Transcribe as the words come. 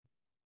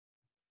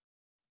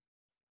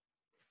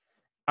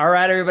All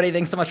right, everybody.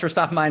 Thanks so much for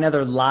stopping by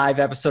another live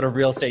episode of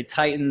Real Estate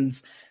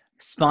Titans,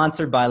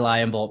 sponsored by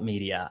Lion Bolt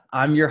Media.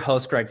 I'm your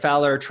host, Greg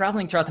Fowler,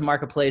 traveling throughout the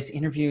marketplace,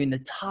 interviewing the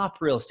top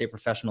real estate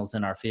professionals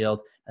in our field,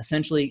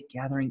 essentially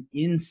gathering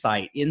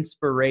insight,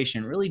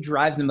 inspiration, really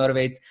drives and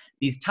motivates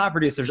these top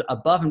producers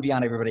above and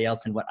beyond everybody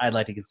else in what I'd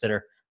like to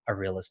consider a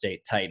real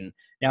estate titan.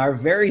 Now, our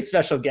very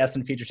special guest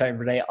and feature titan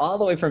for today, all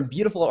the way from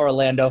beautiful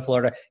Orlando,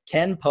 Florida,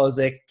 Ken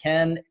Posick.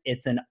 Ken,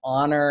 it's an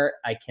honor.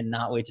 I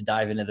cannot wait to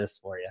dive into this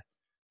for you.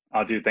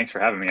 Oh, dude, thanks for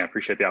having me. I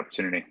appreciate the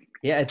opportunity.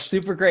 Yeah, it's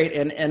super great.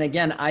 And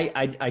again,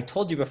 I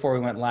told you before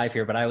we went live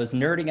here, but I was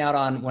nerding out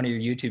on one of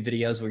your YouTube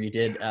videos where you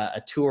did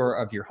a tour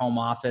of your home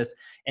office.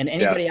 And Yeah.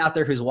 anybody out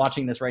there who's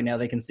watching this right now,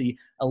 they can see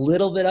a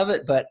little bit of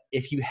it. But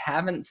if you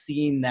haven't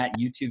seen that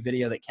YouTube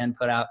video that Ken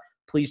put out,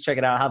 please check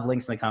it out. I'll have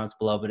links in the comments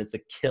below, but it's a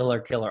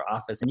killer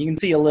office. And you can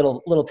see a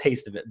little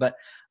taste of it. But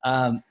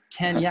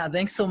Ken, yeah,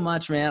 thanks so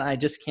much, man. I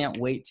just can't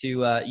wait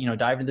to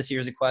dive into this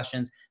series of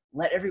questions.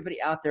 Let everybody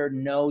out there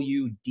know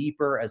you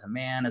deeper as a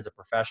man, as a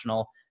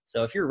professional.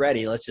 So if you're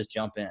ready, let's just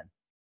jump in.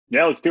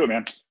 Yeah, let's do it,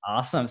 man.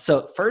 Awesome.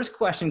 So first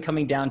question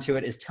coming down to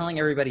it is telling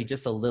everybody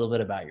just a little bit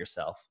about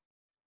yourself.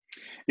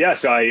 Yeah,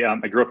 so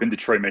I grew up in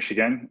Detroit,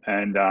 Michigan,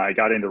 and I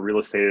got into real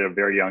estate at a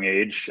very young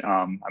age.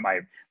 My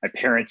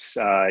parents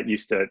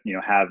used to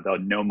have the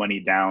no money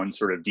down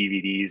sort of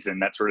DVDs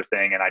and that sort of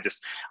thing, and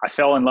I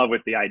fell in love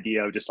with the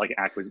idea of just like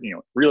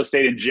real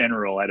estate in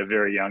general at a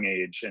very young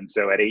age. And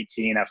so at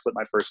 18, I flipped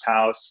my first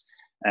house,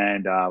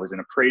 and I was an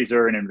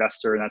appraiser, an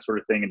investor, and that sort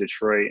of thing in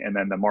Detroit. And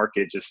then the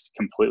market just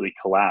completely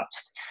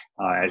collapsed,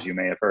 as you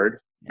may have heard.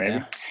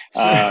 Maybe.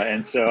 Yeah.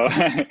 And so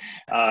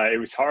it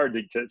was hard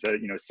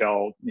to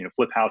sell,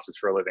 flip houses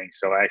for a living.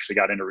 So I actually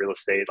got into real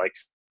estate, like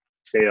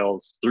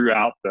sales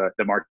throughout the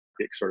market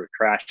sort of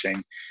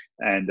crashing.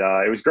 And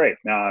it was great.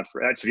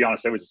 To be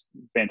honest, it was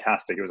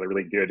fantastic. It was a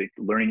really good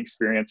learning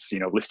experience,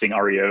 listing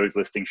REOs,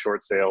 listing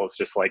short sales,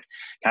 just like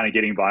kind of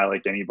getting by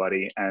like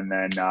anybody. And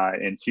then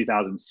in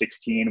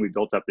 2016, we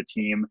built up the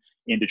team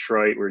in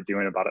Detroit. We were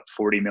doing about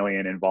 40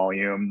 million in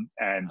volume.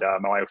 And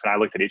my wife and I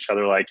looked at each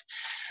other like,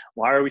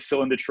 why are we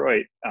still in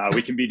Detroit?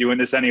 We can be doing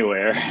this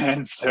anywhere.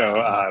 And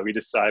so we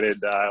decided,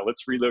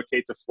 let's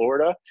relocate to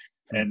Florida.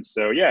 And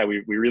so, yeah,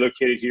 we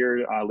relocated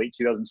here late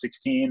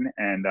 2016.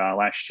 And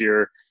last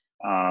year,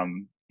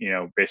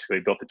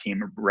 basically built the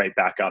team right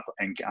back up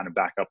and kind of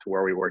back up to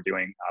where we were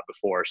doing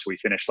before. So we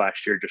finished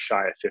last year just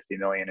shy of 50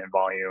 million in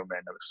volume, and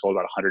it sold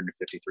about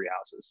 153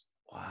 houses.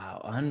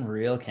 Wow,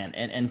 unreal, Ken.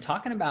 And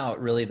talking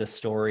about really the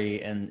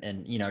story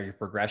and your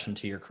progression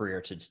to your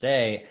career to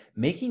today,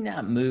 making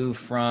that move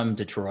from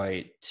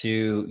Detroit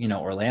to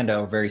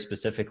Orlando very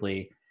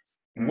specifically,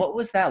 Mhm. what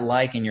was that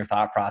like in your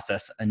thought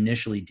process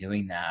initially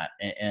doing that?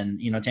 And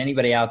to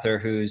anybody out there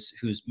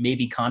who's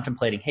maybe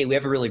contemplating, hey, we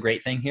have a really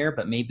great thing here,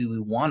 but maybe we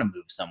want to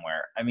move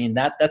somewhere. I mean,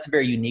 that's a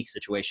very unique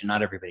situation.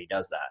 Not everybody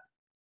does that.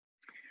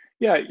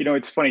 Yeah,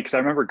 it's funny because I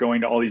remember going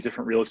to all these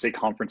different real estate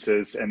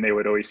conferences, and they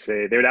would ask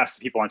the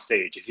people on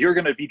stage, if you're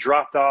going to be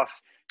dropped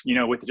off,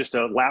 with just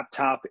a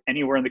laptop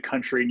anywhere in the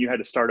country and you had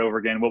to start over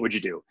again, what would you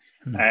do?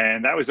 Hmm.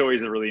 And that was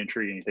always a really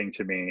intriguing thing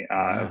to me,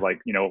 of Yeah.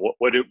 like,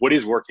 what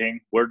is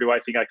working? Where do I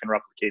think I can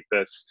replicate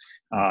this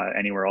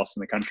anywhere else in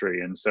the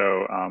country? And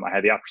so I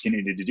had the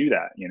opportunity to do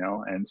that,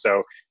 and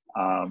so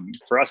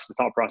for us, the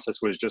thought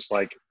process was just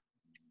like,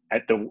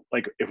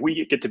 if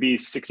we get to be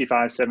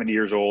 65, 70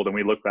 years old and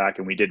we look back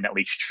and we didn't at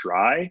least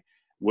try,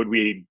 would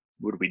we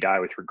die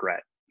with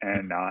regret?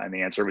 And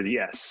the answer was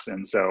yes.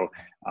 And so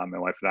my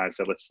wife and I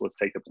said, let's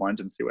take the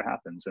plunge and see what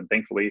happens. And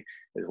thankfully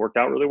it worked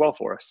out really well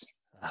for us.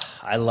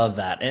 I love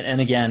that. And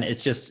again,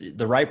 it's just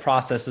the right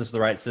processes, the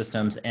right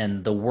systems,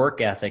 and the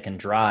work ethic and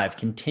drive,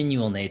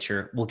 continual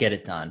nature will get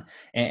it done.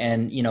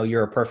 And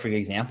you're a perfect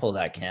example of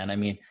that, Ken. I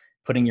mean,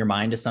 putting your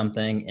mind to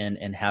something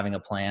and having a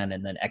plan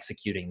and then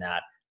executing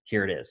that.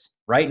 Here it is,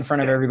 right in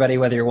front of Yeah. everybody,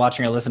 whether you're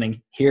watching or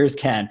listening. Here's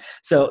Ken.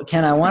 So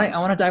Ken, I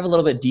want to dive a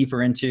little bit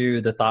deeper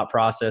into the thought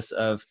process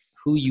of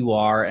who you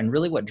are and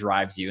really what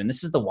drives you. And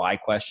this is the why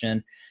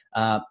question.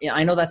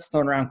 I know that's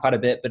thrown around quite a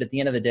bit, but at the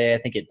end of the day, I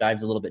think it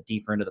dives a little bit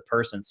deeper into the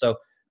person. So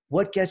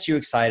what gets you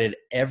excited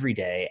every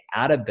day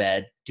out of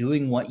bed,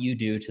 doing what you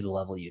do to the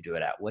level you do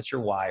it at? What's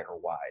your why or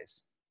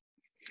whys?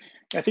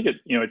 I think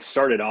it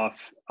started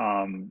off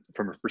from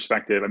a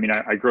perspective. I mean,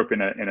 I grew up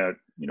in a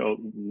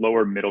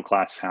lower middle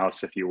class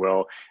house, if you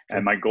will, and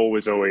Sure. my goal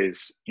was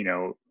always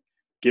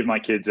give my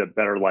kids a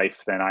better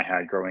life than I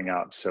had growing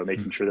up. So Hmm.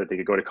 making sure that they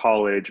could go to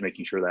college,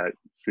 making sure that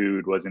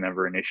food wasn't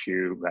ever an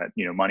issue, that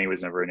money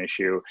was never an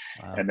issue,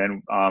 Wow. and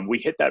then we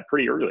hit that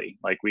pretty early.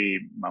 Like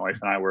my wife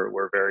and I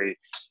were very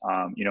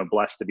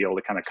blessed to be able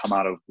to kind of come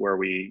out of where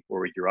we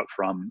grew up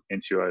from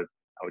into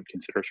I would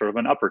consider sort of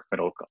an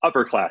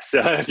upper class,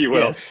 if you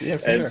will. Yes. Yeah,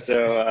 for And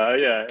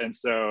sure.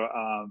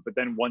 so but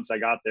then once I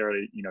got there at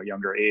a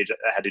younger age,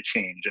 I had to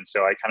change, and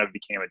so I kind of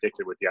became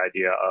addicted with the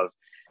idea of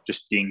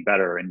just being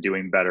better and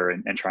doing better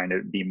and trying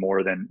to be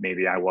more than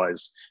maybe I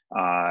was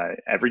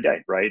every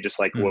day, right? Just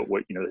like Mm.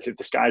 what, if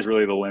the sky's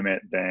really the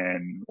limit,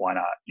 then why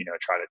not,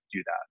 try to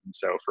do that. And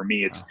so for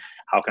me, it's Wow.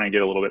 how can I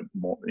get a little bit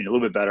more, a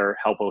little bit better,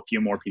 help a few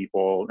more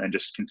people, and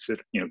just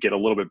consider, get a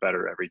little bit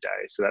better every day.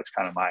 So that's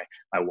kind of my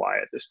why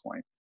at this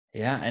point.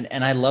 Yeah,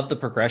 and I love the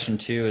progression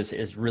too.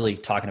 Is really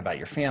talking about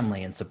your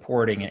family and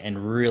supporting and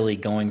really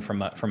going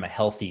from a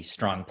healthy,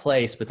 strong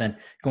place, but then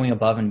going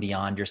above and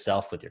beyond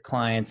yourself with your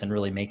clients and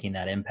really making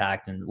that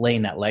impact and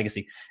laying that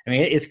legacy. I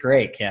mean, it's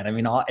great, Ken. I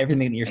mean,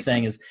 everything that you're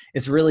Thank you. saying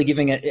is really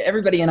giving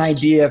everybody an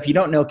idea. If you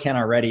don't know Ken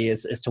already,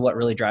 as to what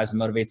really drives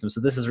and motivates them.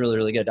 So this is really,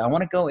 really good. I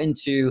want to go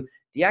into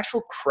the actual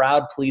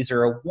crowd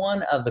pleaser.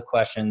 One of the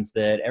questions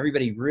that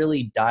everybody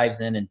really dives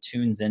in and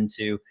tunes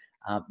into.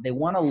 They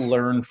want to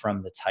learn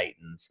from the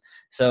Titans.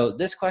 So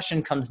this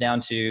question comes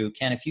down to,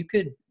 Ken, if you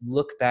could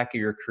look back at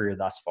your career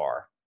thus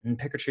far and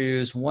pick or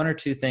choose one or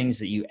two things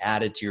that you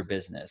added to your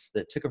business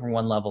that took it from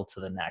one level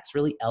to the next,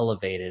 really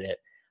elevated it.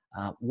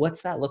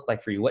 What's that look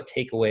like for you? What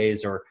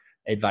takeaways or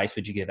advice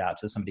would you give out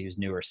to somebody who's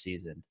new or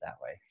seasoned that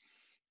way?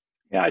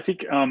 Yeah, I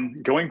think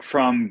going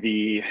from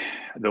the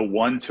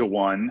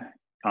one-to-one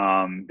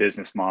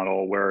business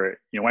model, where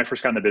when I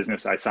first got in the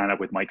business, I signed up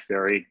with Mike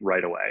Ferry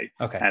right away.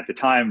 Okay. And at the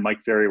time, Mike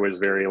Ferry was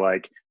very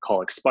like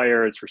call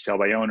expired, it's for sale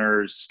by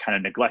owners, kind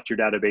of neglect your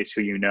database,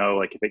 who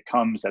like if it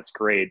comes, that's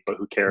great, but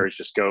who cares?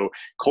 Just go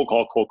cold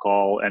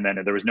call, and then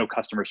there was no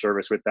customer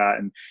service with that.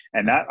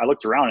 And that I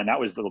looked around, and that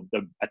was the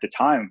at the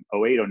time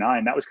 08,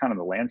 09, that was kind of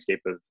the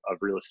landscape of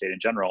real estate in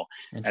general.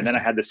 And then I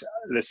Interesting.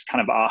 had this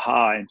kind of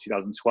aha in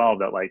 2012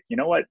 that like, you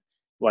know what,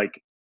 like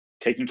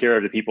taking care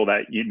of the people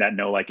that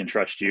know, like, and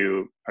trust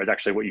you is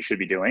actually what you should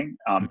be doing.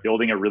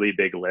 Building a really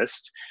big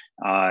list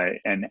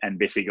and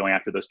basically going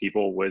after those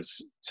people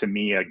was, to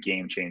me, a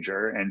game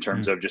changer in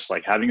terms of just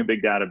like having a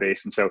big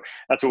database. And so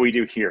that's what we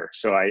do here.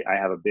 So I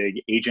have a big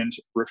agent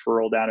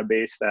referral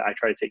database that I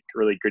try to take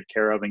really good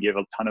care of and give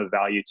a ton of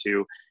value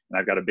to. And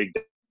I've got a big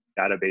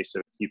database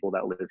of people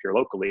that live here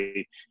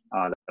locally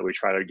that we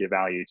try to give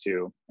value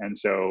to. And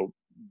so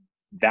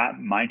that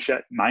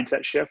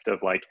mindset shift of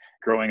like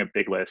growing a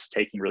big list,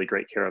 taking really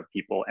great care of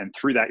people, and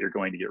through that you're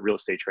going to get real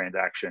estate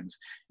transactions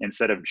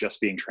instead of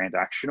just being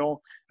transactional,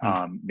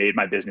 made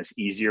my business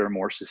easier,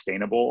 more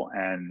sustainable,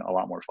 and a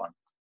lot more fun.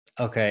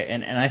 Okay.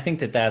 And I think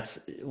that that's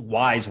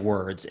wise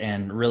words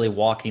and really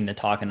walking the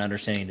talk and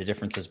understanding the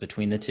differences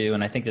between the two.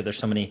 And I think that there's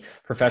so many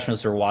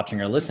professionals who are watching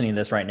or listening to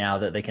this right now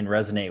that they can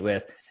resonate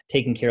with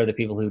taking care of the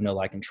people who know,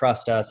 like, and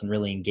trust us and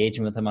really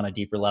engaging with them on a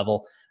deeper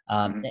level,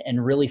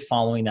 and really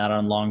following that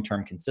on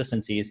long-term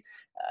consistencies.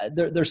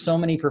 There's so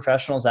many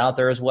professionals out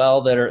there as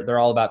well that they're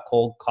all about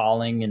cold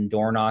calling and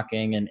door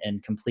knocking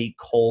and complete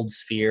cold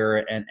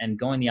sphere and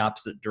going the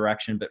opposite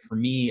direction. But for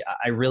me,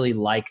 I really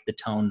like the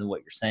tone of what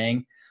you're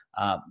saying.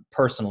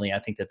 Personally, I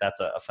think that that's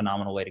a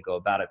phenomenal way to go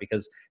about it,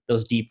 because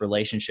those deep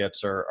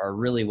relationships are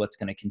really what's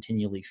going to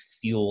continually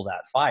fuel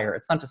that fire.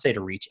 It's not to say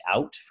to reach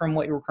out from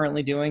what you're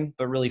currently doing,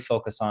 but really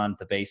focus on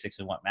the basics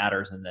and what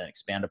matters and then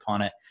expand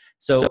upon it.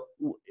 So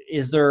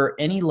is there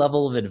any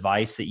level of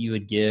advice that you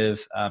would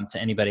give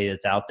to anybody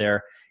that's out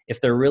there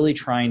if they're really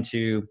trying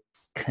to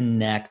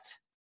connect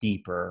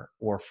deeper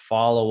or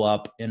follow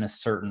up in a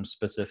certain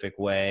specific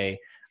way,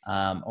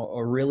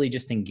 or really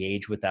just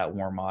engage with that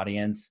warm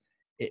audience?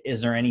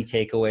 Is there any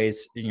takeaways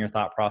in your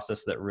thought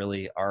process that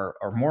really are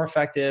more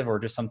effective, or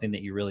just something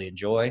that you really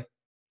enjoy?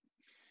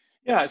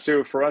 Yeah.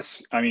 So for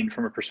us, I mean,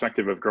 from a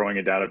perspective of growing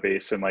a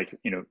database and like,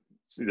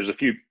 so there's a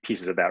few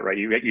pieces of that, right?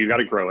 You got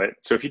to grow it.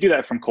 So if you do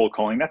that from cold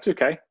calling, that's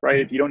okay, right?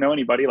 Mhm. If you don't know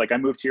anybody, like I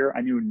moved here,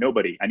 I knew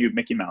nobody. I knew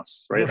Mickey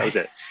Mouse, right? That was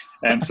Right. it.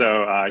 And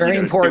so, Very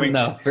it's important doing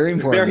though. Very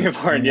very important.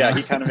 important. Yeah, Yeah.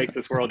 he kind of makes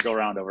this world go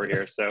round over here.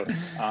 Yes. So,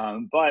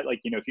 but like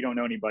if you don't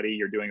know anybody,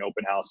 you're doing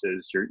open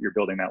houses, you're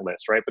building that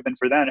list, right? But then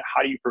for them,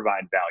 how do you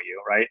provide value,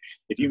 right?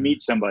 If you Mhm.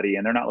 meet somebody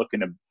and they're not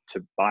looking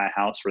to buy a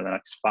house for the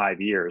next 5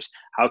 years,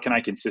 how can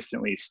I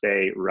consistently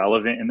stay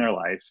relevant in their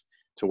life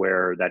to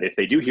where that if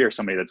they do hear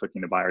somebody that's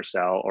looking to buy or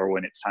sell, or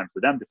when it's time for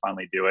them to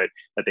finally do it,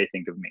 that they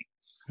think of me?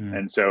 Mhm.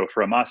 And so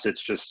from us,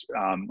 it's just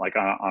like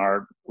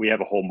we have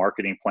a whole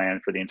marketing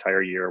plan for the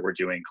entire year. We're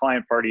doing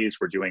client parties.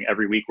 We're doing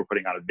every week, we're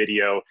putting out a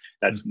video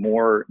that's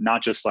more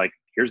not just like,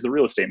 here's the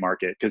real estate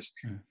market. Because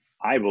Mhm.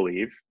 I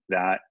believe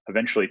that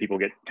eventually people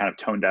get kind of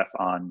tone deaf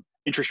on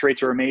interest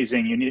rates are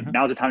amazing. Mhm.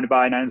 Now's the time to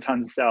buy, now's the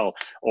time to sell.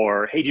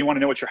 Or, hey, do you want to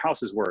know what your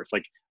house is worth?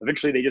 Like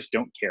eventually they just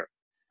don't care.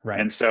 Right.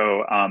 And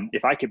so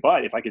if I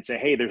could say,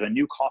 hey, there's a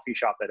new coffee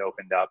shop that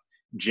opened up.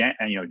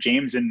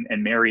 James and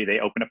Mary, they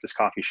opened up this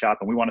coffee shop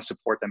and we want to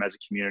support them as a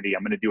community.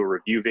 I'm going to do a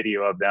review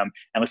video of them.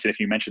 And listen,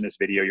 if you mention this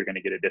video, you're going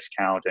to get a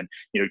discount, and,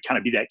 kind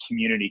of be that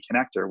community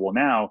connector. Well,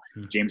 now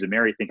Mhm. James and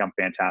Mary think I'm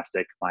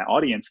fantastic. My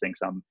audience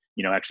thinks I'm,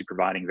 actually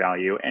providing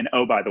value. And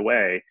oh, by the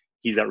way,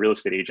 he's that real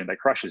estate agent that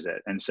crushes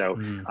it. And so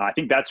Mhm. I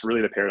think that's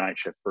really the paradigm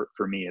shift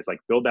for me, is like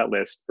build that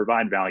list,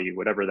 provide value,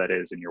 whatever that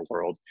is in your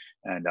world,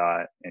 and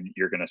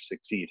you're going to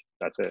succeed.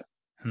 That's it.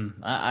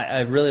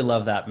 I really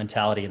love that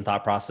mentality and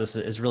thought process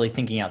is really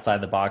thinking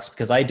outside the box,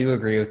 because I do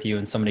agree with you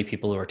and so many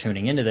people who are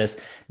tuning into this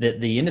that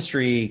the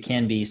industry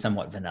can be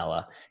somewhat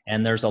vanilla,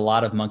 and there's a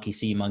lot of monkey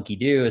see monkey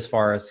do as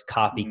far as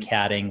Mhm.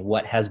 copycatting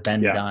what has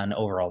been Yeah. done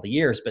over all the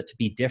years. But to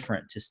be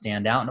different, to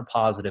stand out in a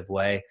positive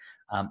way,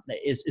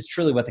 is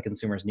truly what the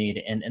consumers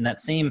need. And that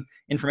same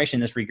information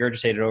that's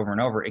regurgitated over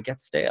and over, it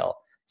gets stale.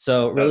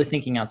 So really That's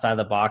thinking outside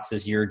the box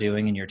as you're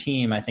doing in your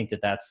team, I think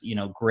that that's,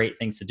 great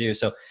things to do.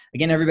 So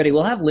again, everybody,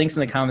 we'll have links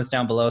in the comments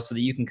down below so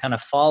that you can kind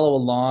of follow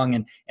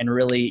along and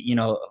really,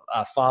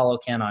 follow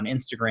Ken on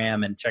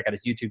Instagram and check out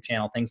his YouTube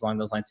channel, things along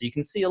those lines. So you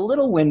can see a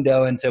little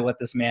window into what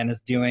this man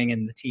is doing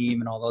and the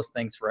team and all those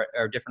things for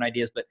our different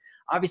ideas. But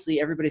obviously,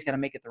 everybody's got to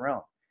make it their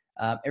own.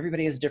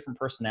 Everybody has a different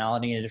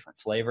personality and a different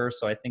flavor.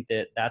 So I think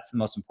that that's the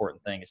most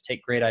important thing, is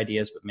take great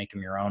ideas, but make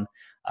them your own.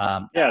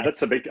 Yeah,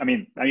 that's a big, I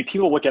mean,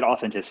 people look at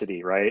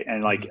authenticity, right?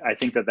 And like, Mhm. I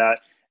think that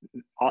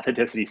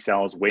authenticity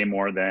sells way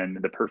more than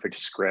the perfect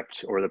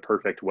script or the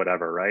perfect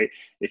whatever, right?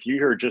 If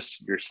you're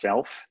just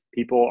yourself,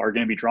 people are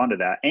going to be drawn to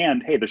that.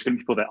 And hey, there's going to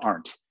be people that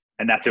aren't,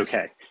 and that's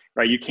okay,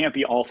 right? You can't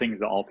be all things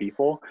to all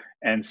people.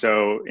 And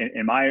so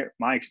in my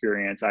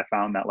experience, I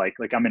found that like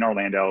I'm in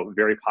Orlando,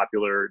 very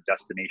popular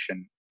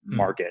destination Mhm.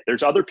 market.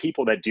 There's other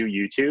people that do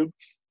YouTube,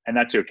 and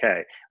that's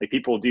okay. Like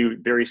people do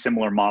very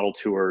similar model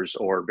tours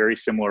or very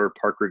similar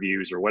park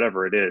reviews or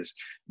whatever it is.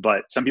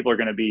 But some people are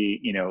going to be,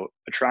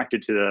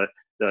 attracted to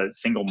the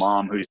single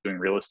mom who's doing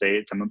real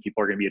estate. Some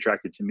people are going to be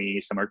attracted to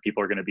me. Some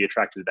people are going to be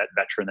attracted to that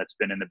veteran that's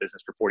been in the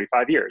business for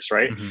 45 years,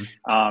 right? Mhm.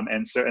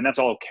 And that's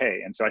all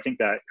okay. And so I think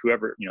that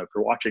whoever, if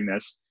you're watching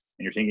this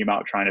and you're thinking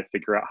about trying to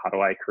figure out how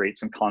do I create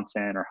some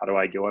content or how do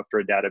I go after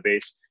a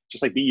database,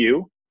 just like be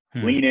you,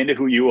 Hmm. lean into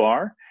who you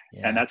are,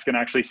 and Yeah. that's going to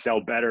actually sell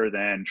better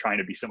than trying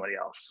to be somebody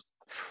else.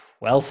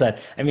 Well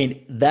said. I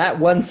mean, that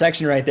one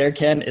section right there,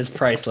 Ken, is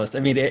priceless.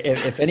 I mean,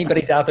 if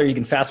anybody's out there, you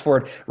can fast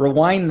forward,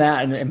 rewind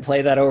that, and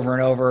play that over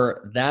and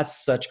over.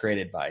 That's such great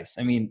advice.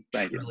 I mean,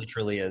 Thank you. truly,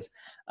 truly is,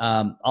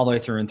 all the way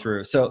through and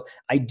through. So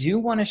I do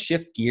want to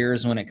shift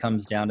gears when it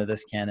comes down to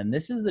this, Ken. And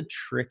this is the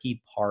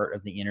tricky part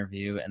of the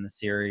interview and the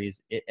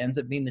series. It ends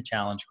up being the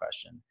challenge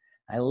question.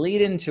 I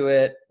lead into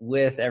it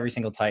with every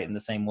single Titan the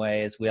same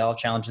way. As we all have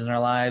challenges in our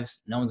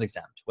lives, no one's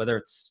exempt. Whether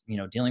it's,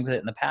 dealing with it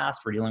in the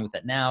past, we're dealing with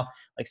it now,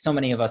 like so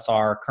many of us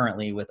are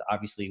currently with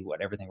obviously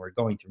what everything we're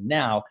going through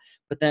now.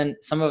 But then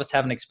some of us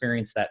haven't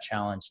experienced that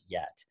challenge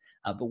yet,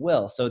 but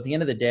will. So at the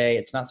end of the day,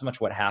 it's not so much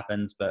what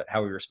happens, but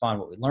how we respond,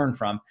 what we learn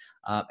from.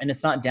 And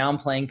it's not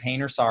downplaying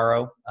pain or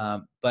sorrow.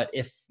 But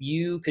if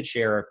you could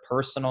share a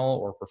personal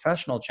or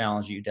professional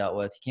challenge you dealt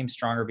with, you came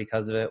stronger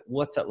because of it,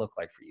 what's that look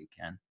like for you,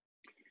 Ken?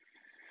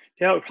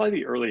 Yeah, it would probably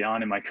be early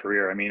on in my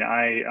career. I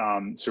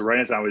mean, so right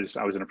as I was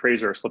an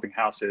appraiser, flipping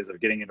houses, of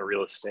getting into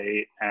real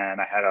estate, and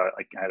I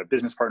had a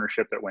business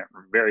partnership that went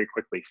very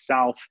quickly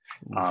south.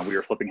 We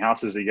were flipping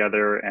houses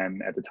together,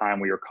 and at the time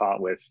we were caught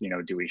with,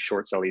 do we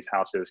short sell these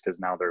houses because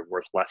now they're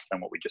worth less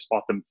than what we just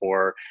bought them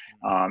for?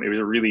 It was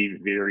a really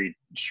very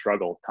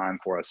struggle time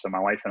for us. So my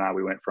wife and I,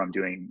 we went from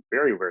doing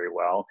very very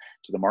well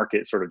to the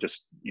market sort of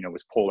just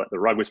was pulled, the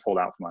rug was pulled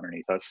out from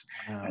underneath us,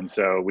 Wow. and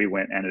so we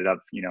ended up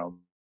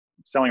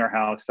selling our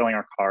house, selling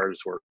our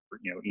cars, or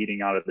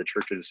eating out of the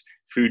church's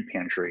food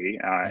pantry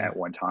Yeah. at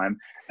one time,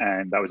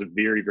 and that was a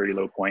very very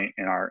low point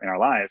in our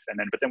life. And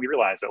then but then we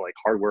realized that like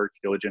hard work,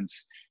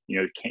 diligence,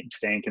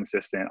 staying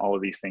consistent, all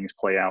of these things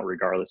play out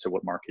regardless of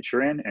what market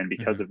you're in, and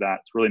because Mhm. of that,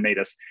 it's really made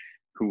us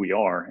who we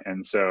are.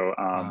 And so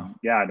Wow.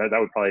 yeah, that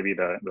would probably be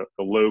the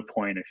low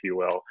point, if you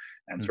will,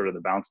 and Mhm. sort of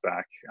the bounce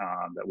back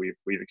that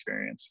we've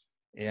experienced.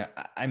 Yeah,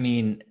 I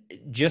mean,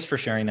 just for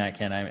sharing that,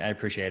 Ken, I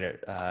appreciate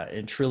it.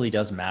 It truly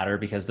does matter,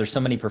 because there's so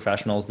many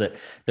professionals that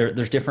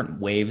there's different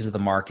waves of the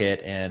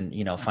market, and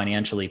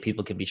financially,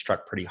 people can be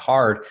struck pretty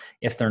hard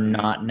if they're Hmm.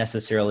 not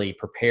necessarily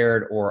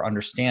prepared or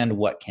understand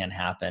what can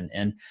happen,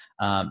 and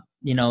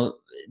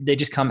they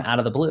just come out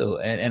of the blue.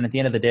 And at the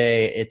end of the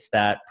day, it's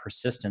that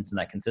persistence and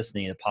that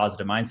consistency, the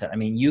positive mindset. I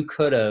mean, you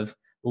could have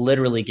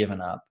literally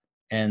given up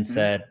and Hmm.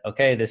 said,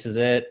 "Okay, this is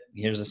it.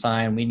 Here's a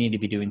sign. We need to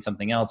be doing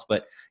something else,"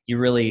 but you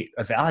really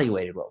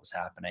evaluated what was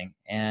happening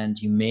and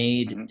you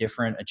made Hmm.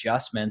 different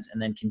adjustments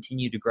and then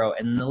continue to grow.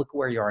 And look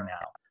where you are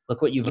now.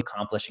 Look what you've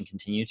accomplished and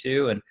continue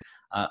to. And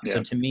so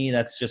Yeah. to me,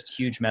 that's just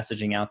huge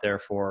messaging out there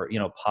for,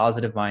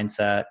 positive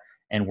mindset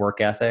and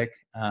work ethic.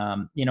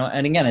 And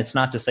again, it's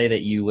not to say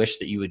that you wish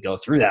that you would go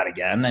through that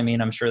again. I mean,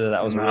 I'm sure that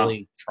that was a No.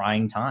 really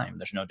trying time.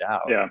 There's no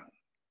doubt. Yeah.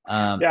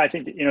 Um, Yeah, I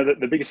think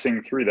the biggest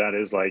thing through that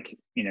is like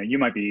you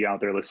might be out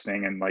there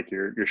listening and like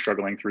you're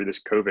struggling through this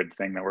COVID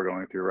thing that we're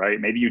going through, right?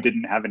 Maybe you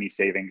didn't have any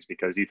savings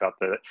because you thought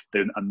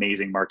the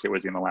amazing market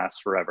was going to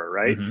last forever,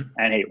 right? mhm.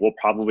 And hey, we'll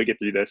probably get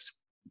through this.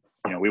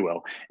 We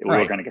will. We're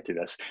Right. going to get through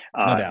this.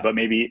 No doubt. But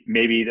maybe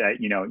that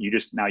you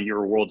just now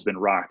your world's been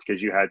rocked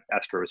because you had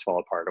escrows fall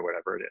apart or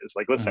whatever it is.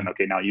 Like, listen, Mhm.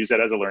 okay, now use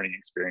that as a learning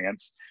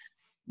experience,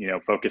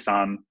 focus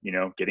on,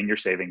 getting your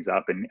savings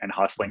up and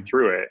hustling Mhm.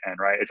 through it. And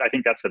right. I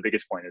think that's the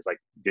biggest point is like,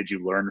 did you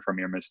learn from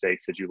your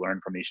mistakes? Did you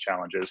learn from these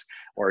challenges,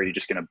 or are you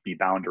just going to be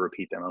bound to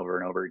repeat them over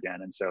and over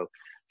again? And so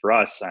for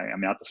us,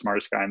 I'm not the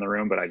smartest guy in the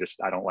room, but I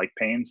don't like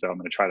pain. So I'm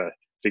going to try to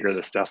figure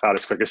this stuff out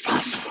as quick as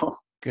possible.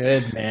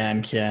 Good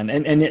man, Ken.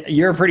 And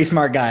you're a pretty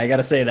smart guy. I got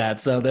to say that.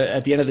 So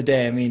at the end of the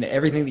day, I mean,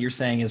 everything that you're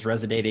saying is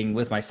resonating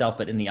with myself,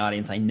 but in the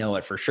audience, I know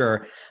it for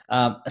sure.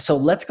 So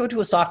let's go to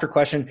a softer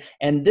question.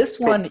 And this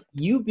one,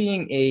 you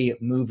being a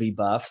movie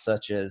buff,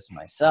 such as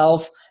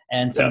myself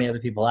and so many other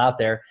people out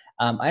there,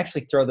 I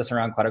actually throw this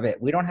around quite a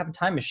bit. We don't have a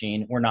time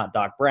machine. We're not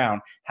Doc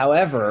Brown.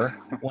 However,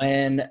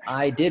 when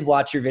I did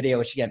watch your video,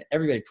 which again,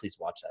 everybody please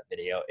watch that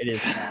video. It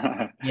is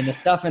awesome. I mean, the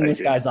stuff in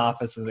this guy's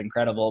office is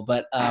incredible.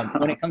 But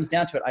when it comes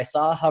down to it, I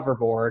saw a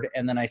hoverboard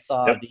and then I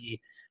saw the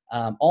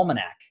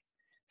almanac.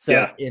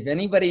 So if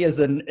anybody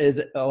is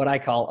what I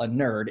call a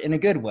nerd in a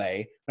good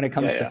way when it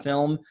comes to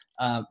film,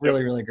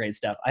 really, really great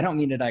stuff. I don't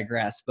mean to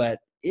digress, but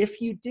if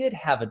you did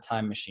have a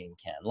time machine,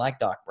 Ken, like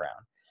Doc Brown,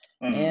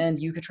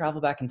 and you could travel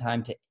back in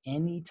time to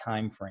any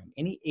time frame,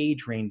 any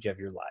age range of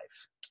your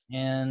life,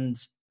 and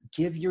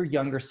give your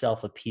younger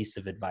self a piece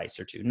of advice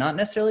or two, not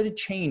necessarily to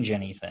change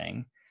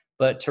anything,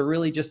 but to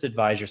really just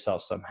advise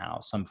yourself somehow,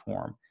 some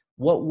form,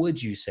 what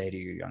would you say to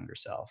your younger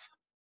self?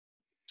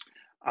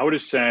 I would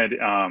have said,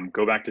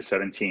 go back to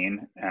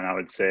 17, and I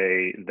would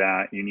say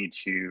that you need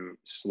to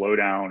slow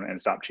down and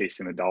stop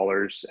chasing the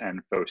dollars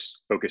and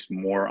focus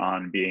more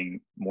on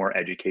being more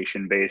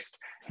education based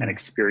and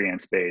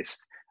experience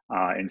based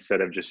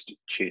instead of just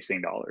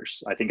chasing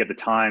dollars. I think at the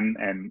time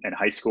and in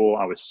high school,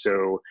 I was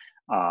so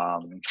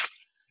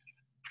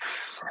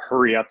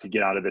hurry up to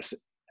get out of this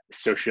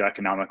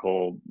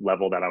socioeconomical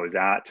level that I was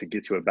at to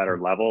get to a better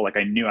level. Like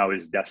I knew I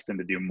was destined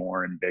to do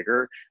more and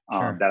bigger,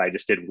 that I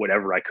just did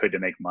whatever I could to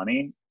make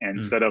money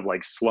instead of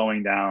like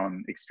slowing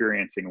down,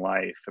 experiencing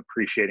life,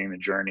 appreciating the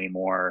journey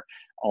more,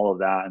 all of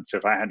that. And so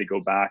if I had to go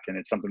back, and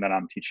it's something that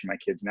I'm teaching my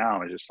kids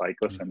now, is just like,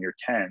 listen, you're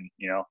 10,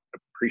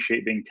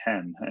 appreciate being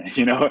 10,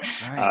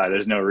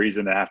 there's no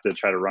reason to have to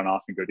try to run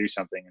off and go do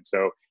something. And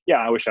so,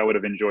 I wish I would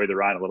have enjoyed the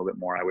ride a little bit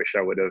more. I wish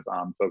I would have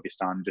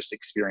focused on just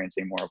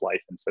experiencing more of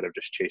life instead of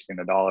just chasing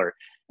the dollar.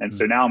 And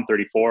so now I'm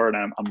 34 and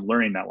I'm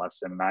learning that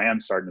lesson, and I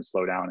am starting to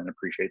slow down and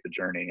appreciate the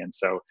journey. And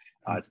so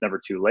it's never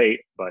too late,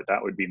 but that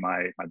would be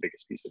my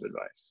biggest piece of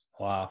advice.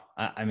 Wow.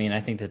 I mean, I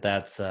think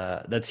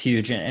that's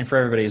huge. And for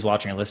everybody who's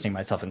watching and listening,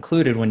 myself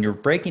included, when you're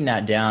breaking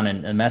that down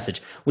in a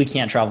message, we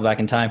can't travel back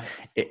in time,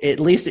 at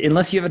least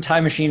unless you have a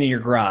time machine in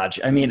your garage.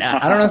 I mean,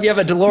 I don't know if you have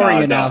a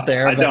DeLorean out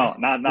there. I don't.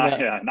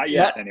 Not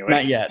yet anyway.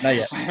 Not yet.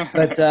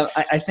 But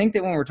I think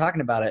that when we're talking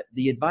about it,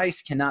 the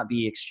advice cannot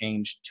be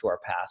exchanged to our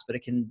past, but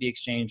it can be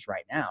exchanged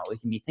right now. We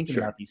can be thinking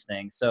about these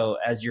things. So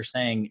as you're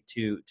saying,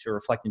 to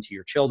reflect into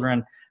your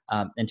children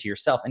and to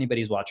yourself,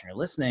 anybody who's watching or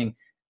listening,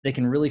 they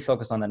can really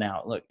focus on the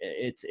now. Look,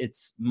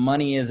 it's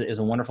money is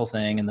a wonderful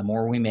thing. And the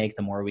more we make,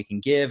 the more we can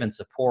give and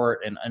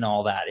support and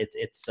all that.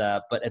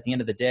 But at the end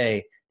of the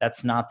day,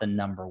 that's not the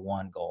number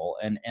one goal.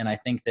 And I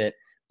think that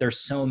there's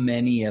so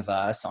many of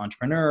us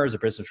entrepreneurs or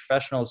business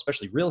professionals,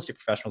 especially real estate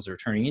professionals who are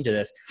turning into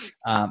this.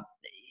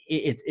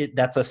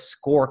 That's a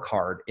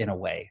scorecard in a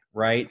way,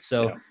 right?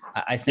 So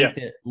I think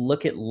that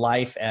look at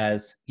life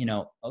as,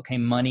 okay,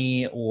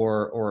 money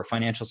or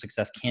financial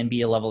success can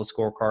be a level of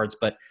scorecards,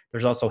 but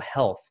there's also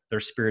health,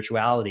 there's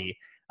spirituality,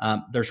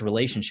 there's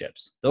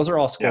relationships. Those are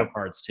all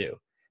scorecards too.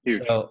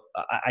 Huge. So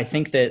I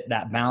think that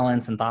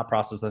balance and thought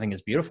process, I think,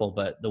 is beautiful,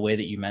 but the way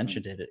that you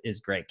mentioned it is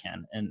great,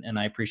 Ken. And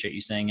I appreciate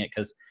you saying it,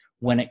 because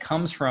when it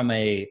comes from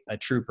a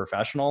true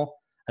professional,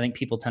 I think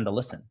people tend to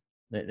listen.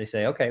 They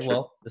say, okay,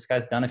 well, this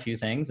guy's done a few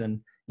things and,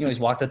 he's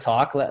walked the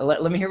talk.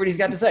 Let me hear what he's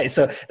got to say.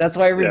 So that's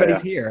why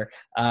everybody's here.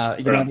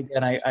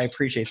 And I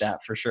appreciate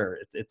that for sure.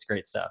 It's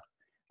great stuff.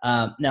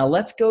 Now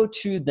let's go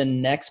to the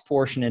next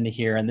portion into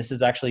here. And this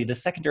is actually the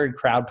secondary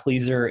crowd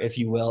pleaser, if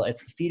you will.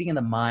 It's the feeding of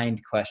the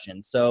mind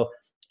question. So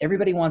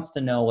everybody wants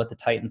to know what the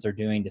Titans are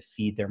doing to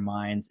feed their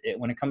minds.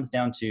 When it comes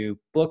down to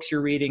books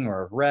you're reading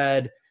or have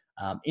read,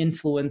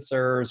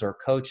 influencers or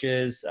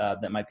coaches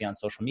that might be on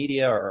social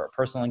media or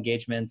personal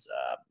engagements,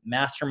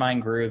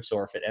 mastermind groups,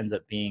 or if it ends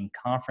up being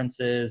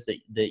conferences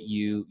that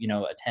you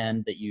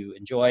attend that you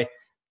enjoy.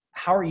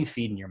 How are you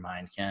feeding your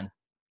mind, Ken?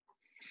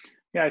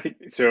 Yeah, I think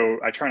so.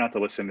 I try not to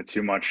listen to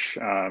too much,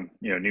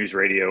 news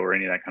radio or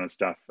any of that kind of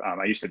stuff.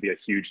 I used to be a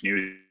huge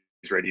news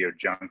radio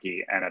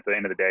junkie, and at the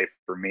end of the day,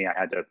 for me, I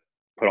had to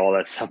put all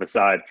that stuff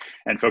aside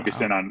and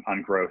focus in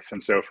on growth.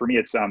 And so for me,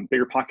 it's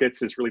Bigger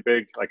Pockets is really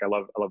big. Like I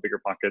love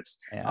Bigger Pockets.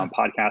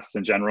 Podcasts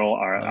in general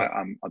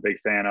I'm a big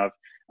fan of.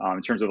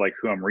 In terms of like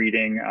who I'm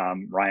reading,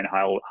 Ryan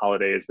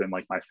Holiday has been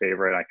like my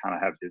favorite. I kind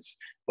of have his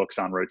books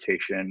on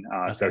rotation.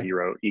 So he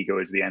wrote Ego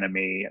is the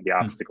Enemy, The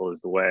Obstacle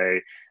is the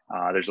Way.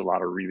 There's a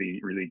lot of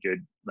really, really good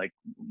like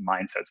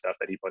mindset stuff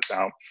that he puts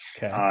out.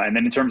 And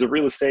then in terms of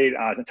real estate,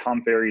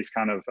 Tom Ferry's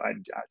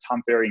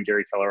Tom Ferry and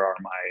Gary Keller are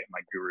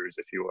my gurus,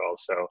 if you will.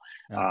 So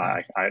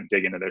I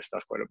dig into their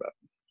stuff quite a bit.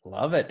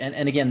 Love it.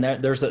 And again,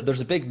 there's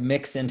a big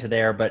mix into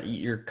there, but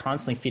you're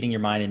constantly feeding your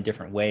mind in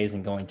different ways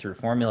and going through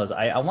formulas.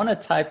 I want to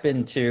type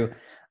into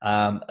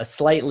a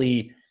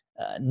slightly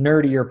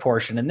nerdier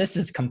portion, and this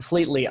is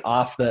completely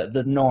off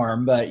the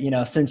norm, but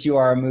since you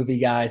are a movie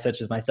guy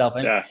such as myself,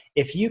 and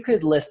if you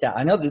could list out,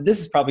 I know that this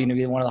is probably going to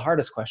be one of the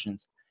hardest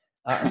questions,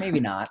 or maybe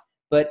not,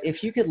 but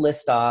if you could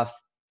list off,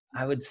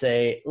 I would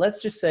say,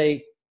 let's just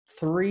say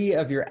 3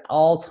 of your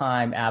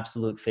all-time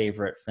absolute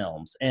favorite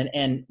films.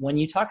 And when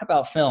you talk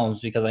about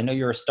films, because I know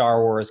you're a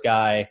Star Wars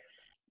guy,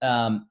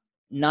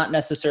 not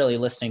necessarily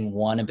listing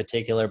one in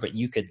particular, but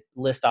you could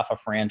list off a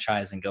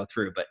franchise and go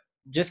through, but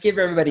just give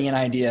everybody an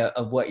idea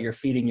of what you're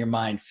feeding your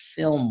mind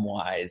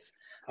film-wise.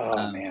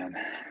 Man.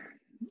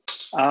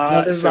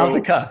 This is off the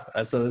cuff.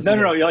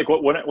 No. You're like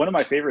one of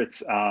my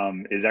favorites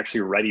is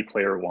actually Ready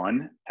Player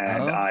One,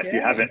 and if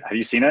you haven't, have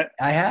you seen it?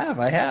 I have.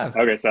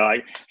 Okay, so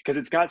because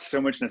it's got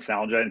so much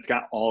nostalgia, and it's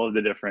got all of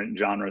the different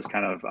genres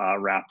kind of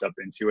wrapped up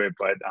into it.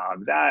 But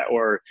that,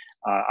 or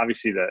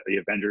obviously the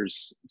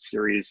Avengers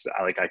series,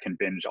 I can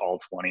binge all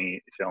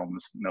 20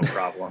 films, no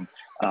problem.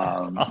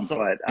 Awesome.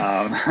 But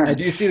I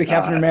do see the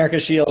Captain America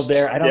shield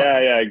there.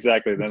 Yeah,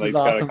 exactly. Then awesome.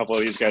 Got a couple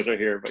of these guys right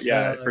here, but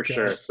for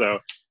sure. So.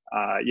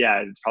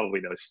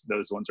 Probably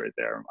those ones right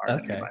there are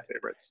my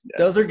favorites. Yeah.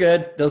 Those are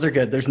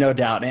good. There's no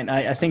doubt. And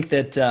I think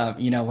that,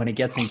 when it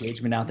gets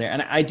engagement out there,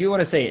 and I do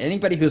want to say,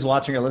 anybody who's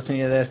watching or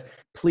listening to this,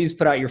 please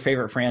put out your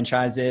favorite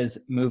franchises,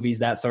 movies,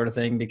 that sort of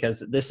thing,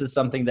 because this is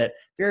something that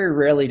very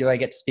rarely do I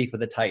get to speak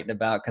with a Titan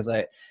about, because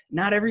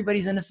not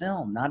everybody's into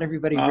film. Not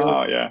everybody really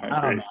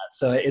out on that.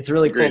 So it's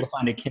really cool to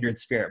find a kindred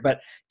spirit.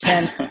 But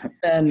Ken, it's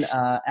been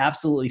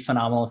absolutely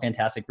phenomenal and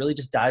fantastic, really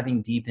just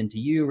diving deep into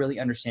you, really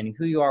understanding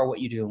who you are, what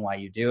you do, and why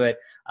you do it,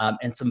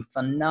 and some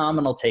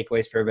phenomenal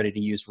takeaways for everybody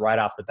to use right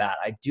off the bat.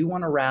 I do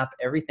want to wrap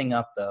everything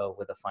up, though,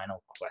 with a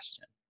final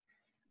question.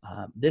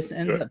 This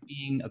ends up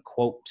being a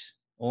quote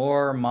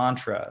or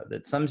mantra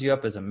that sums you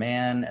up as a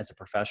man, as a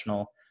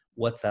professional.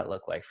 What's that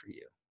look like for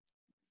you?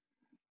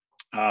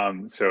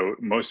 So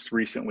most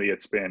recently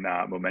it's been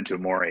memento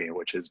mori,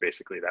 which is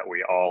basically that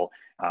we all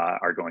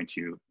are going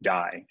to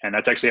die. And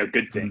that's actually a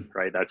good thing,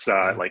 right? That's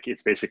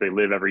it's basically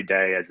live every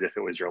day as if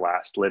it was your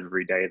last, live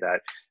every day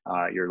that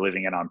you're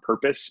living it on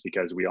purpose,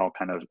 because we all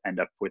kind of end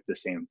up with the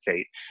same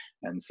fate.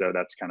 And so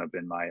that's kind of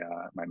been my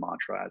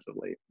mantra as of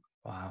late.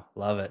 Wow.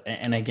 Love it.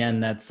 And again,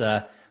 that's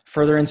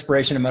further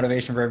inspiration and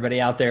motivation for everybody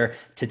out there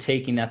to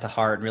taking that to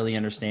heart, and really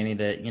understanding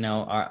that,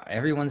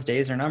 everyone's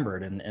days are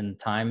numbered, and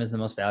time is the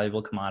most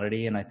valuable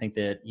commodity. And I think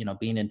that,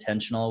 being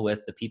intentional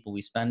with the people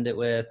we spend it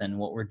with and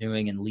what we're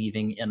doing and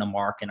leaving in a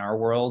mark in our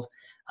world,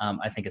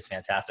 I think is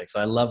fantastic. So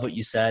I love what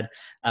you said,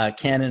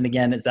 Ken. And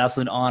again, it's an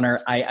absolute honor.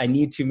 I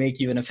need to make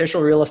you an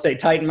official Real Estate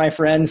Titan, my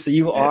friend. So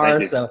you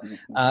are. So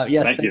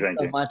yes, thank you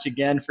so much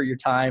again for your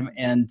time.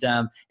 And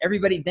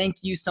everybody, thank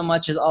you so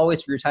much as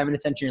always for your time and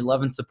attention, your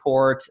love and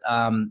support.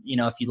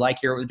 If you like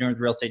hear what we're doing with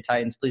Real Estate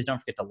Titans, please don't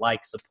forget to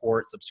like,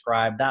 support,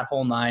 subscribe, that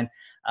whole nine.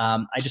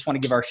 I just want to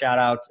give our shout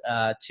out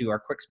to our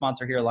quick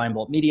sponsor here,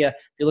 Lionbolt Media.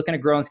 If you're looking to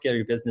grow and scale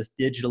your business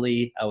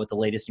digitally with the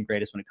latest and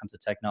greatest when it comes to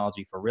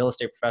technology for real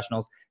estate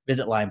professionals,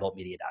 visit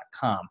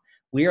lionboltmedia.com.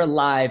 We are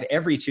live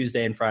every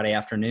Tuesday and Friday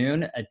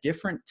afternoon, a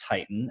different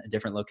Titan, a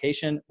different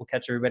location. We'll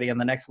catch everybody on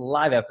the next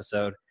live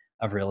episode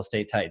of Real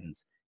Estate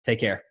Titans. Take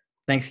care.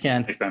 Thanks,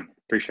 Ken. Thanks, man.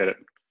 Appreciate it.